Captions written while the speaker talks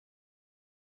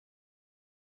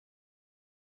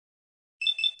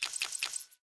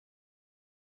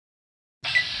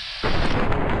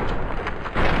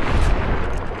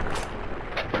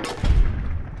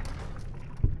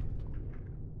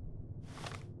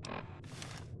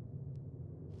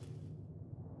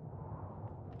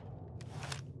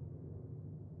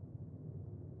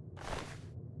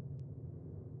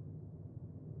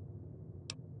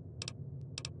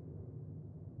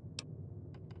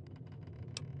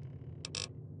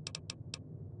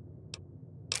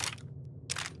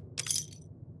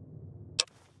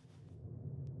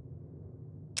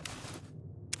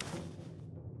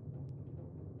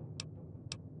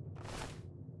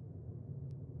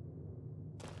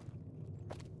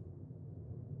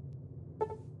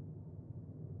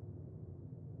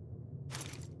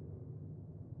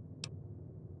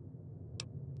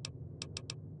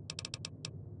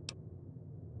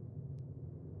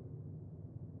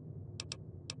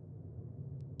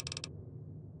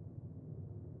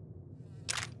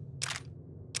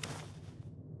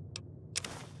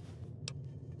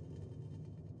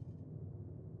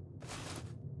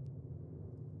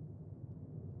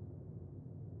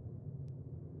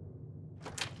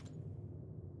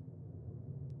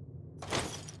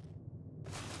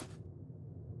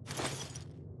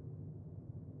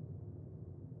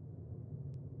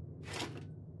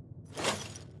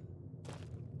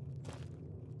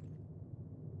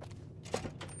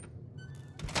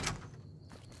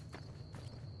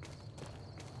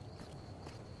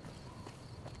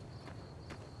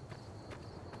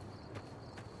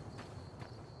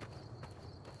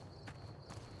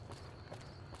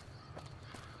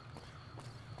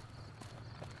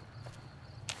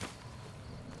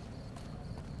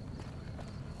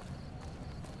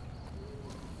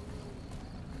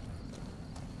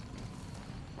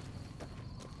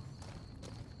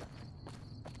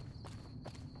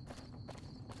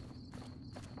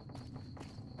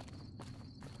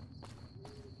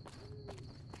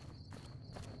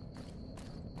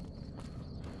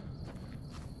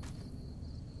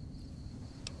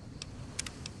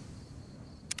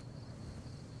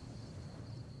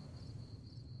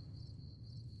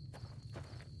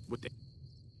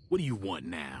What do you want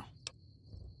now?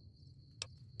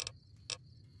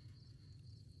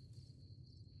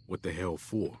 What the hell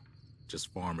for?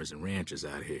 Just farmers and ranchers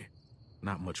out here.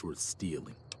 Not much worth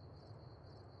stealing.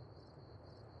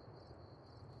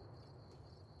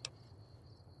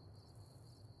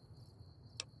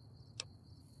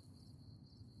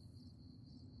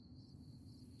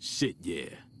 Shit, yeah.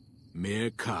 Mayor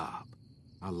Cobb.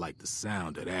 I like the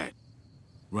sound of that.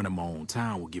 Running my own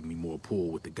town will give me more pull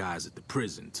with the guys at the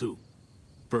prison, too.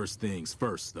 First things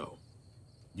first, though.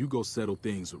 You go settle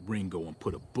things with Ringo and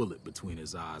put a bullet between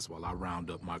his eyes while I round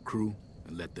up my crew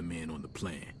and let them in on the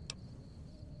plan.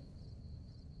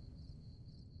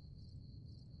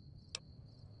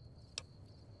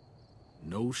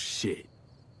 No shit.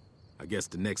 I guess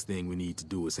the next thing we need to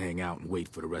do is hang out and wait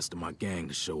for the rest of my gang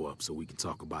to show up so we can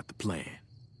talk about the plan.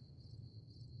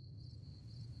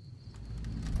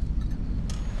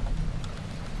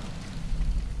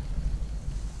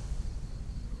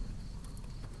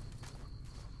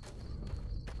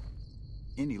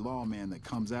 Any lawman that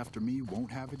comes after me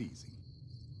won't have it easy.